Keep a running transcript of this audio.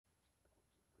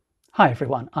Hi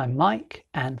everyone, I'm Mike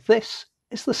and this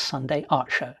is the Sunday Art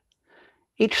Show.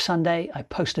 Each Sunday I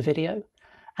post a video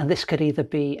and this could either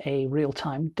be a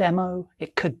real-time demo,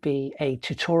 it could be a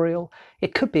tutorial,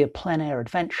 it could be a plein air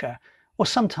adventure, or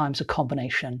sometimes a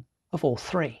combination of all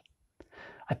three.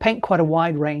 I paint quite a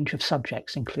wide range of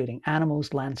subjects including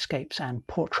animals, landscapes and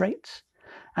portraits,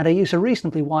 and I use a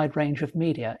reasonably wide range of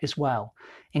media as well,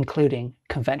 including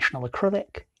conventional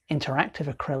acrylic, interactive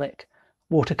acrylic,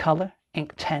 watercolor,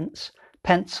 ink tints,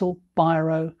 pencil,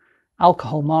 biro,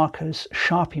 alcohol markers,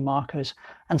 Sharpie markers,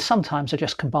 and sometimes I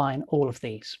just combine all of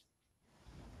these.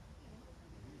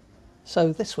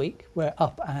 So this week we're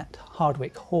up at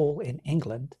Hardwick Hall in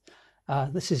England.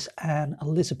 This is an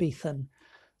Elizabethan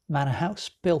manor house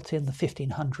built in the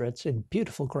 1500s in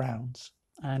beautiful grounds,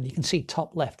 and you can see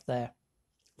top left there.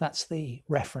 That's the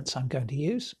reference I'm going to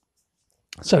use.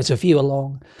 So it's a view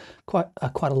along quite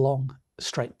a long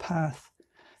straight path,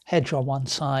 hedge on one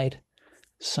side,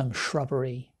 some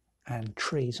shrubbery and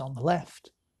trees on the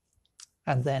left,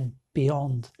 and then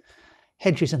beyond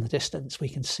hedges in the distance we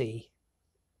can see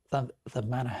the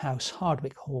manor house,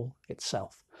 Hardwick Hall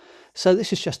itself. So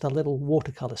this is just a little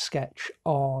watercolor sketch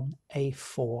on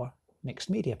A4 mixed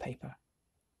media paper,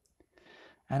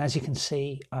 and as you can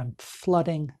see I'm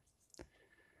flooding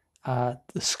the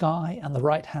sky and the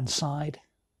right hand side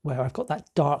where I've got that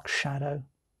dark shadow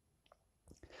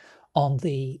on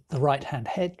the right hand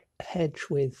hedge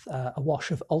with a wash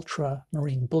of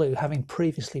ultramarine blue, having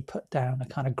previously put down a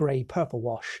kind of grey purple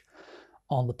wash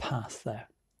on the path there.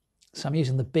 So I'm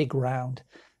using the big round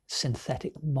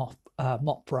synthetic mop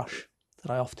brush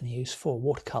that I often use for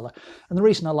watercolor, and the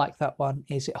reason I like that one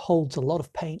is it holds a lot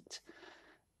of paint.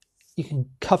 You can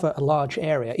cover a large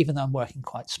area, even though I'm working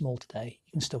quite small today,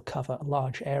 you can still cover a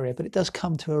large area, but it does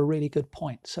come to a really good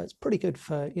point. So it's pretty good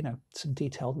for, some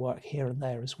detailed work here and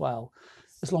there as well,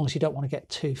 as long as you don't want to get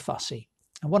too fussy.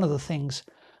 And one of the things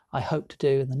I hope to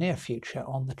do in the near future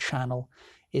on the channel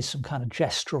is some kind of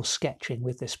gestural sketching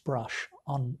with this brush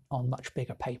on much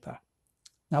bigger paper.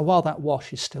 Now, while that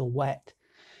wash is still wet,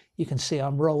 you can see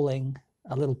I'm rolling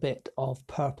a little bit of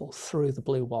purple through the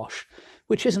blue wash,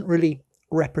 which isn't really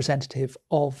representative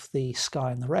of the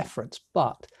sky in the reference,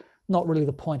 but not really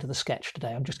the point of the sketch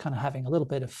today. I'm just kind of having a little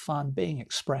bit of fun, being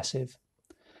expressive.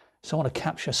 So I want to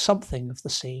capture something of the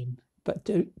scene, but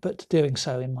doing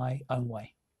so in my own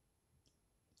way.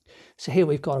 So here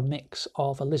we've got a mix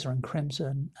of alizarin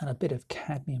crimson and a bit of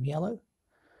cadmium yellow.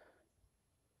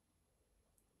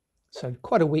 So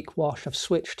quite a weak wash. I've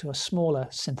switched to a smaller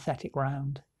synthetic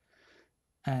round,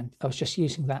 and I was just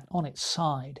using that on its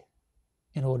side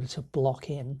in order to block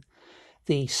in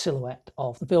the silhouette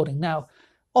of the building. Now,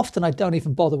 often I don't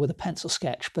even bother with a pencil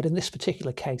sketch, but in this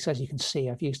particular case, as you can see,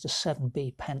 I've used a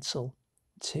 7B pencil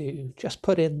to just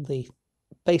put in the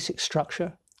basic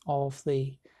structure of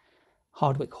the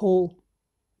Hardwick Hall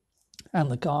and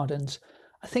the gardens.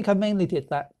 I think I mainly did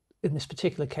that in this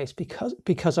particular case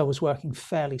because I was working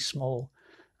fairly small,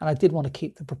 and I did want to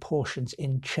keep the proportions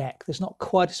in check. There's not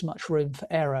quite as much room for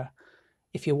error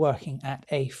if you're working at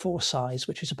A4 size,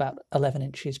 which is about 11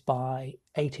 inches by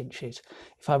 8 inches.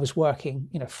 If I was working,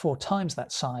 4 times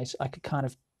that size, I could kind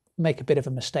of make a bit of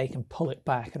a mistake and pull it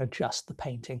back and adjust the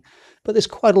painting. But there's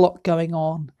quite a lot going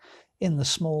on in the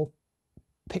small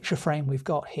picture frame we've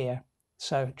got here.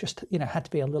 So just, had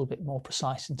to be a little bit more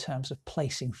precise in terms of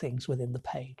placing things within the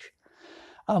page.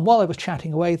 While I was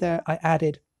chatting away there, I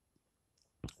added,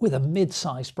 with a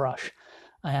mid-sized brush,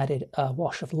 I added a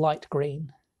wash of light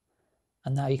green.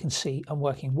 And now you can see I'm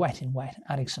working wet in wet,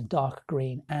 adding some dark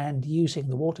green and using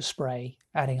the water spray,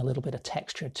 adding a little bit of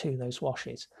texture to those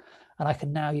washes. And I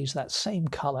can now use that same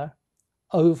color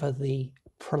over the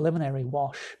preliminary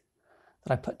wash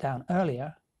that I put down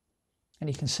earlier. And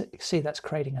you can see that's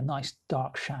creating a nice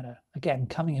dark shadow. Again,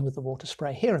 coming in with the water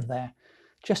spray here and there,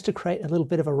 just to create a little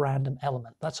bit of a random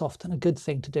element. That's often a good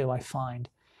thing to do, I find,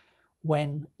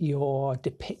 when you're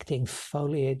depicting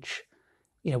foliage,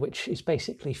 which is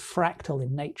basically fractal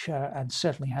in nature and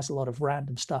certainly has a lot of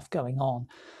random stuff going on.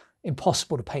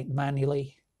 Impossible to paint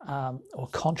manually or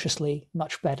consciously,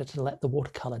 much better to let the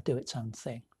watercolor do its own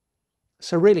thing.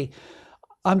 So really,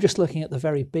 I'm just looking at the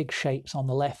very big shapes on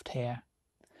the left here,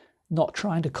 not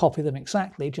trying to copy them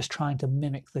exactly, just trying to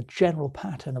mimic the general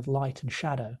pattern of light and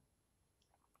shadow.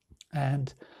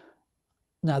 And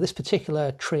now this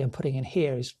particular tree I'm putting in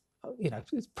here is,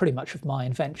 it's pretty much of my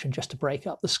invention, just to break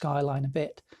up the skyline a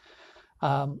bit.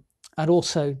 And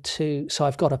also so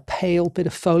I've got a pale bit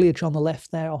of foliage on the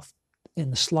left there off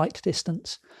in the slight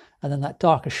distance, and then that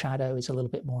darker shadow is a little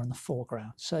bit more in the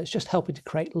foreground. So it's just helping to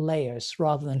create layers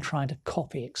rather than trying to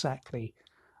copy exactly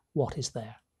what is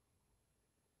there.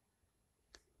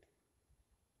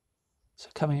 So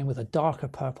coming in with a darker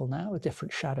purple now, a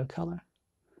different shadow colour.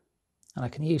 And I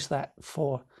can use that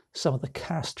for some of the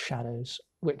cast shadows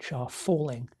which are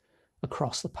falling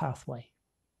across the pathway.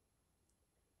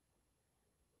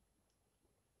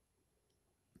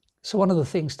 So one of the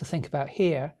things to think about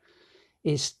here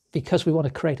is, because we want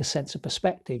to create a sense of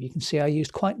perspective, you can see I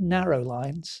used quite narrow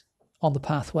lines on the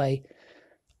pathway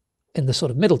in the sort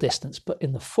of middle distance, but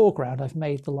in the foreground I've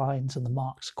made the lines and the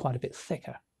marks quite a bit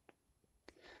thicker.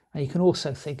 And you can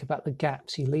also think about the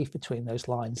gaps you leave between those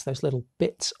lines, those little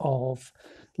bits of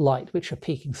light which are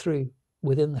peeking through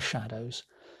within the shadows.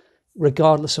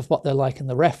 Regardless of what they're like in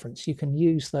the reference, you can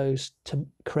use those to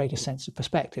create a sense of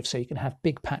perspective. So you can have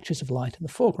big patches of light in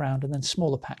the foreground and then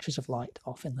smaller patches of light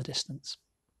off in the distance.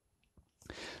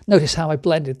 Notice how I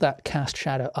blended that cast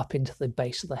shadow up into the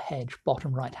base of the hedge,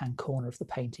 bottom right-hand corner of the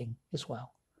painting as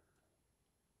well.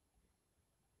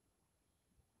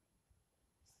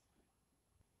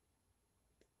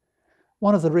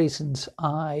 One of the reasons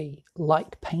I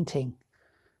like painting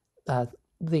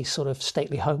these sort of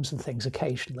stately homes and things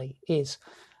occasionally is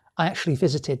I actually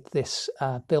visited this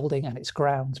building and its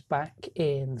grounds back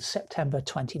in September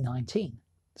 2019.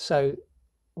 So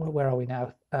where are we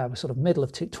now? We're sort of middle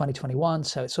of 2021,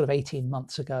 so it's sort of 18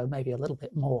 months ago, maybe a little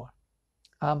bit more.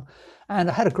 And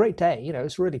I had a great day. You know, it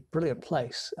was a really brilliant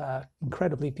place,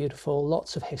 incredibly beautiful,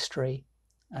 lots of history,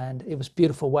 and it was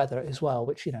beautiful weather as well,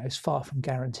 which, you know, is far from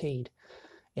guaranteed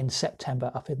in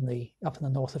September up in the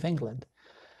north of England.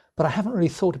 But I haven't really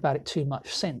thought about it too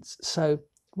much since. So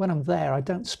when I'm there, I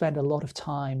don't spend a lot of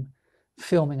time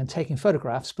filming and taking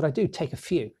photographs, but I do take a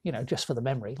few, you know, just for the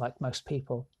memory, like most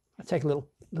people. I take little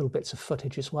bits of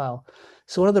footage as well.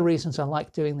 So one of the reasons I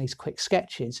like doing these quick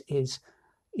sketches is,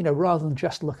 you know, rather than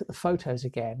just look at the photos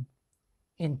again,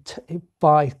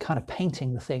 by kind of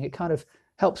painting the thing, it kind of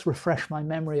helps refresh my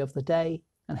memory of the day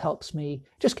and helps me,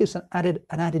 just gives an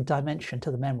added dimension to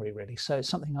the memory, really. So it's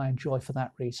something I enjoy for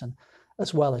that reason,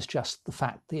 as well as just the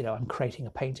fact that, you know, I'm creating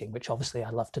a painting, which obviously I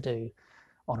love to do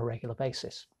on a regular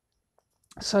basis.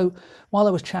 So while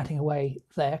I was chatting away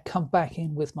there, come back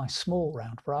in with my small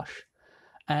round brush,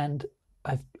 and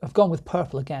I've gone with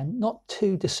purple again, not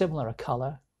too dissimilar a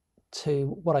colour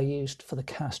to what I used for the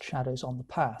cast shadows on the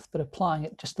path, but applying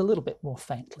it just a little bit more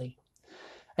faintly.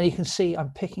 And you can see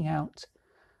I'm picking out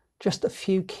just a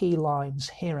few key lines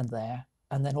here and there,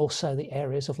 and then also the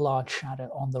areas of large shadow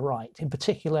on the right. In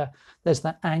particular, there's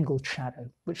that angled shadow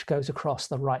which goes across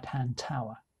the right-hand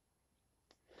tower.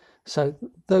 So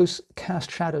those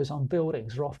cast shadows on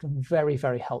buildings are often very,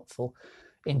 very helpful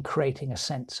in creating a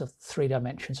sense of 3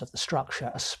 dimensions of the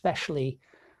structure, especially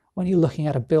when you're looking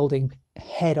at a building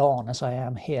head on, as I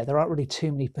am here. There aren't really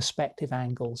too many perspective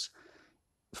angles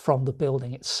from the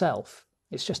building itself.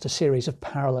 It's just a series of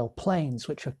parallel planes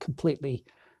which are completely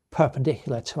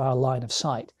perpendicular to our line of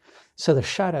sight. So the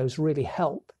shadows really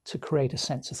help to create a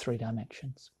sense of 3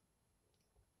 dimensions.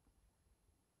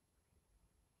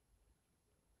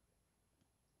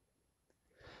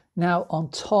 Now, on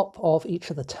top of each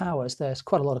of the towers, there's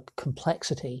quite a lot of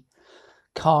complexity,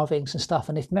 carvings and stuff.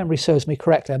 And if memory serves me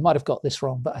correctly, I might have got this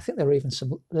wrong, but I think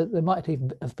there might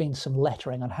even have been some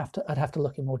lettering. I'd have to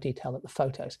look in more detail at the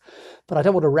photos, but I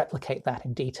don't want to replicate that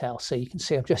in detail. So you can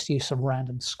see I've just used some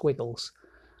random squiggles,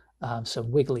 some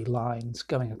wiggly lines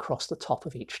going across the top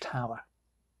of each tower.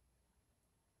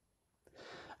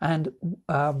 And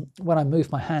when I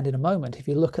move my hand in a moment, if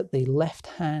you look at the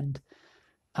left-hand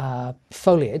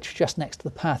foliage just next to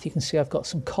the path, you can see I've got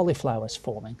some cauliflowers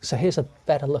forming. So here's a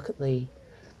better look at the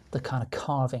kind of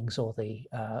carvings or the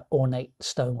ornate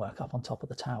stonework up on top of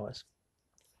the towers.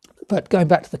 But going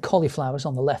back to the cauliflowers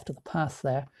on the left of the path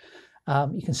there,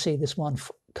 you can see this one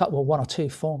or two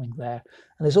forming there,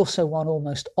 and there's also one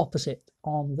almost opposite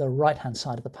on the right hand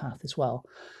side of the path as well.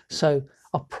 So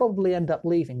I'll probably end up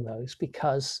leaving those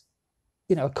because,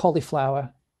 you know, a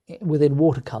cauliflower within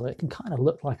watercolor, it can kind of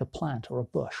look like a plant or a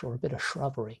bush or a bit of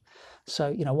shrubbery. So,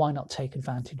 you know, why not take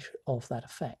advantage of that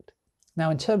effect? Now,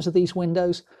 in terms of these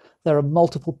windows, there are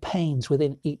multiple panes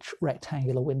within each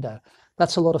rectangular window.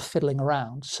 That's a lot of fiddling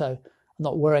around, so I'm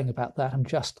not worrying about that. I'm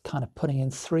just kind of putting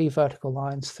in 3 vertical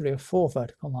lines, 3 or 4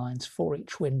 vertical lines for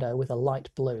each window with a light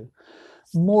blue,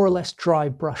 more or less dry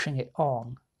brushing it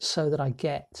on so that I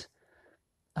get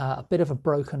a bit of a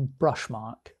broken brush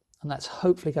mark. And that's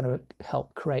hopefully going to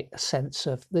help create a sense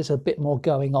of there's a bit more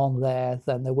going on there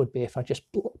than there would be if I just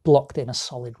blocked in a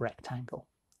solid rectangle.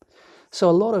 So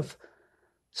a lot of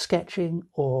sketching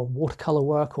or watercolor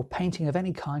work or painting of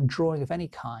any kind, drawing of any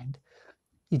kind,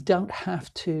 you don't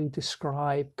have to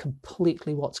describe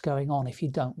completely what's going on if you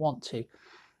don't want to.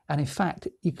 And in fact,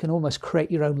 you can almost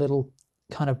create your own little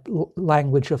kind of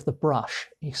language of the brush.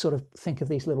 You sort of think of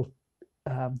these little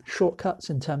shortcuts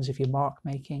in terms of your mark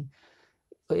making.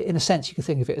 In a sense, you could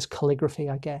think of it as calligraphy,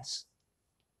 I guess.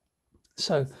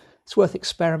 So it's worth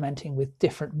experimenting with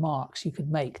different marks you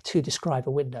could make to describe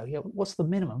a window. You know, what's the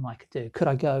minimum I could do? Could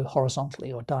I go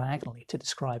horizontally or diagonally to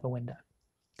describe a window?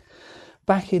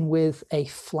 Back in with a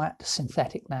flat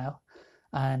synthetic now,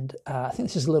 and I think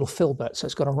this is a little filbert, so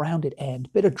it's got a rounded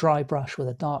end, bit of dry brush with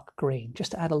a dark green,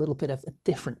 just to add a little bit of a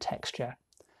different texture,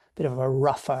 a bit of a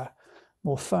rougher,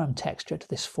 more firm texture to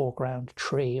this foreground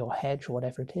tree or hedge or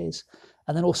whatever it is,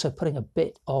 and then also putting a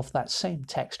bit of that same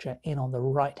texture in on the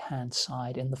right hand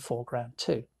side in the foreground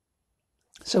too.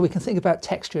 So we can think about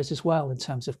textures as well in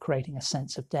terms of creating a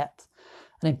sense of depth,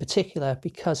 and in particular,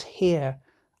 because here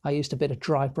I used a bit of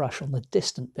dry brush on the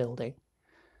distant building,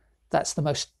 that's the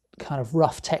most kind of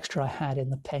rough texture I had in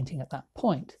the painting at that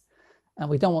point, and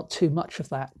we don't want too much of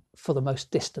that for the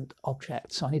most distant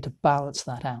object, so I need to balance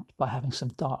that out by having some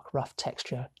dark rough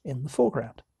texture in the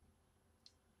foreground.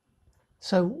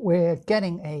 So we're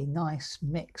getting a nice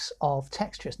mix of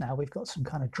textures now. We've got some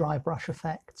kind of dry brush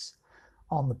effects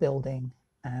on the building,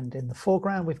 and in the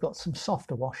foreground we've got some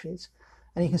softer washes,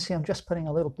 and you can see I'm just putting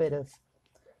a little bit of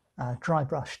dry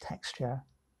brush texture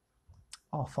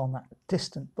off on that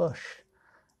distant bush,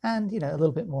 and a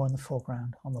little bit more in the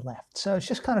foreground on the left. So it's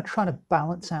just kind of trying to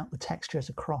balance out the textures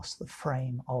across the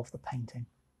frame of the painting.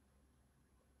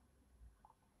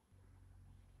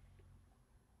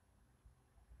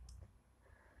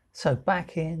 So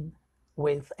back in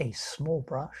with a small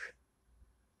brush,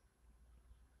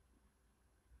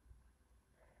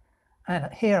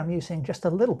 and here I'm using just a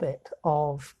little bit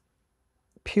of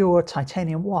pure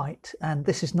titanium white, and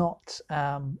this is not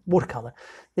watercolor,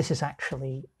 this is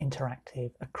actually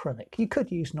interactive acrylic. You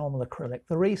could use normal acrylic.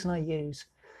 The reason I use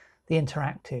the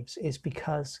interactives is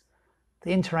because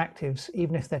the interactives,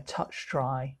 even if they're touch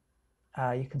dry,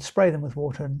 you can spray them with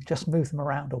water and just move them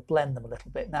around or blend them a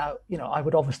little bit. Now, I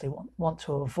would obviously want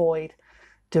to avoid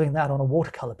doing that on a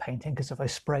watercolor painting, because if I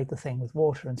sprayed the thing with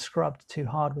water and scrubbed too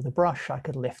hard with a brush, I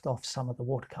could lift off some of the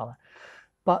watercolor.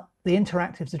 But the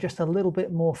interactives are just a little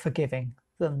bit more forgiving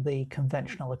than the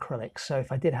conventional acrylics. So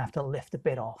if I did have to lift a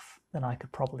bit off, then I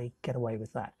could probably get away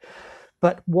with that.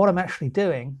 But what I'm actually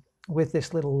doing with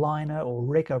this little liner or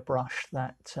rigger brush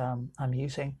that I'm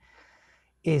using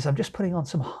is I'm just putting on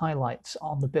some highlights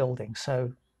on the building.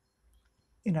 So,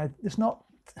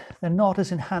 they're not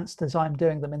as enhanced as I'm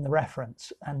doing them in the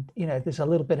reference. And, there's a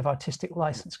little bit of artistic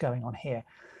license going on here,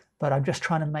 but I'm just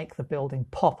trying to make the building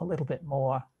pop a little bit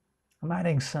more. I'm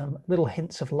adding some little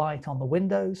hints of light on the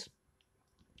windows,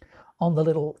 on the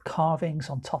little carvings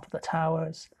on top of the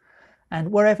towers,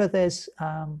 and wherever there's,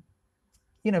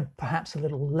 perhaps a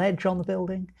little ledge on the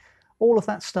building. All of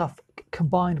that stuff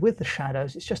combined with the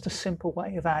shadows, it's just a simple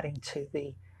way of adding to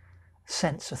the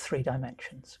sense of 3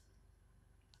 dimensions.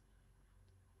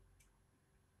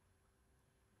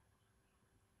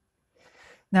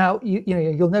 Now,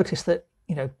 you'll notice that,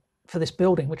 for this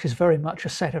building, which is very much a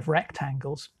set of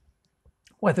rectangles,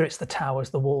 whether it's the towers,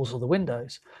 the walls, or the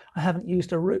windows, I haven't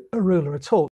used a ruler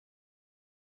at all.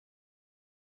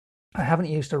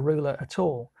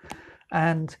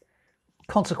 And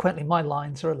consequently, my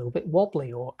lines are a little bit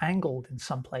wobbly or angled in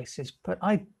some places, but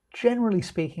I, generally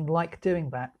speaking, like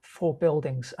doing that for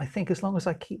buildings. I think as long as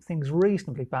I keep things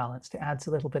reasonably balanced, it adds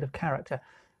a little bit of character.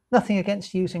 Nothing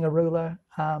against using a ruler.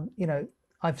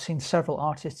 I've seen several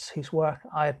artists whose work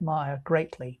I admire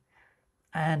greatly,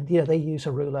 and they use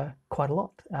a ruler quite a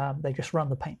lot. They just run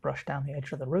the paintbrush down the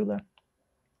edge of the ruler.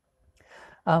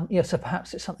 So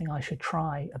perhaps it's something I should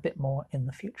try a bit more in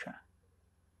the future.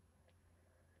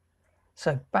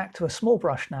 So back to a small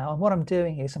brush now, and what I'm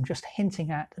doing is I'm just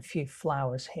hinting at a few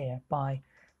flowers here by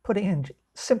putting in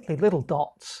simply little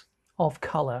dots of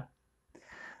color,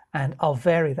 and I'll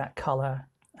vary that color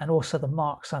and also the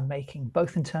marks I'm making,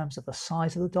 both in terms of the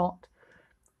size of the dot,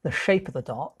 the shape of the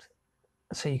dot.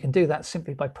 So you can do that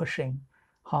simply by pushing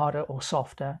harder or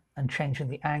softer and changing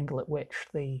the angle at which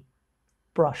the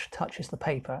brush touches the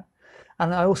paper.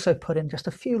 And I also put in just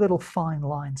a few little fine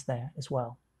lines there as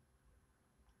well.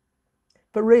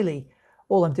 But really,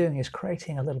 all I'm doing is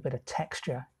creating a little bit of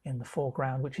texture in the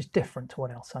foreground, which is different to what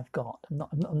else I've got.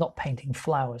 I'm not painting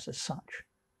flowers as such.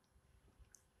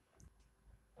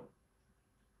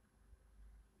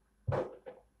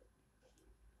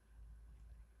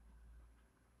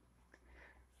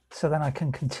 So then I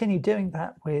can continue doing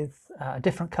that with a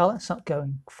different color, so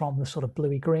going from the sort of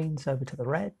bluey greens over to the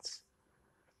reds.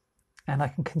 And I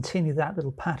can continue that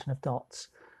little pattern of dots,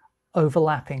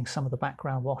 overlapping some of the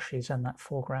background washes and that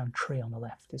foreground tree on the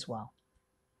left as well.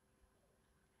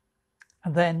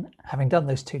 And then, having done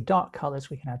those two dark colours,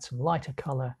 we can add some lighter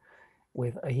colour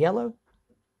with a yellow.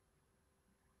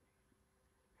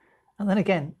 And then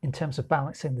again, in terms of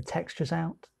balancing the textures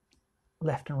out,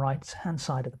 left and right hand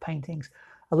side of the paintings,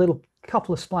 a little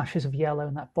couple of splashes of yellow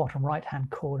in that bottom right hand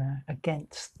corner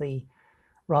against the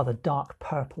rather dark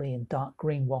purpley and dark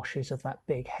green washes of that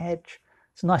big hedge.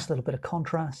 It's a nice little bit of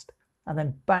contrast. And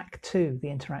then back to the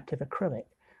interactive acrylic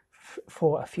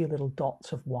for a few little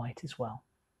dots of white as well.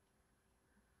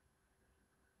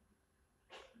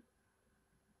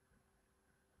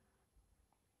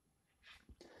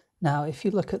 Now, if you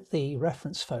look at the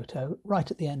reference photo right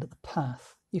at the end of the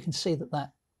path, you can see that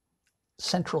that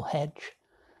central hedge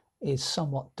is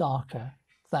somewhat darker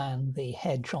than the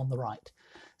hedge on the right.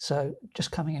 So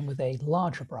just coming in with a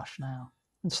larger brush now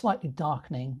and slightly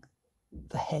darkening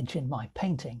the hedge in my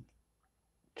painting,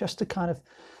 just to kind of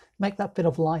make that bit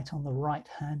of light on the right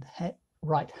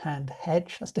hand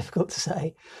hedge, that's difficult to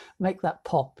say, make that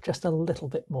pop just a little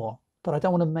bit more. But I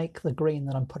don't want to make the green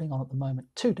that I'm putting on at the moment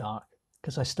too dark,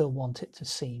 because I still want it to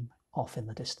seem off in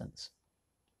the distance.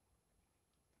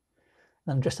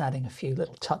 And I'm just adding a few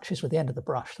little touches with the end of the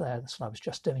brush there. That's what I was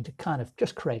just doing, to kind of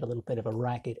just create a little bit of a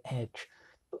ragged edge,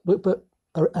 but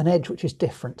an edge which is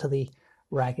different to the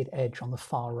ragged edge on the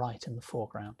far right in the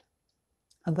foreground.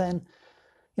 And then,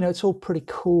 you know, it's all pretty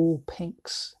cool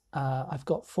pinks I've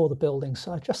got for the building,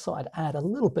 so I just thought I'd add a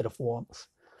little bit of warmth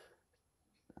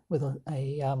with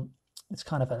it's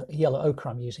kind of a yellow ochre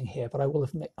I'm using here, but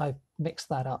I've mixed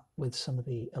that up with some of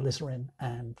the alizarin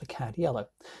and the cad yellow.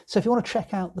 So if you want to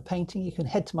check out the painting, you can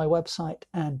head to my website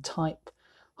and type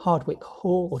Hardwick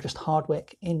Hall or just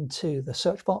Hardwick into the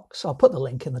search box. I'll put the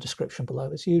link in the description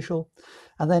below as usual.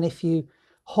 And then if you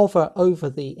hover over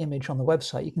the image on the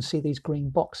website, you can see these green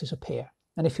boxes appear.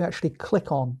 And if you actually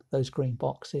click on those green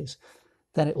boxes,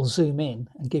 then it will zoom in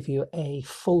and give you a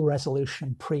full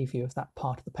resolution preview of that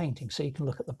part of the painting, so you can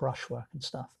look at the brushwork and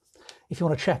stuff. If you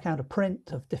want to check out a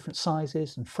print of different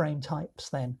sizes and frame types,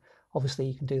 then obviously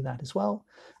you can do that as well.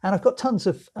 And I've got tons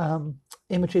of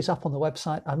images up on the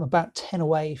website. I'm about 10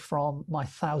 away from my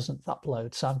 1000th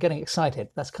upload, so I'm getting excited.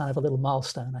 That's kind of a little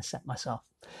milestone I set myself.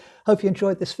 Hope you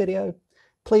enjoyed this video.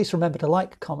 Please remember to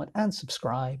like, comment and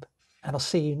subscribe, and I'll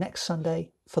see you next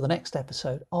Sunday for the next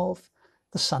episode of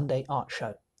the Sunday Art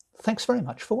Show. Thanks very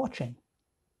much for watching.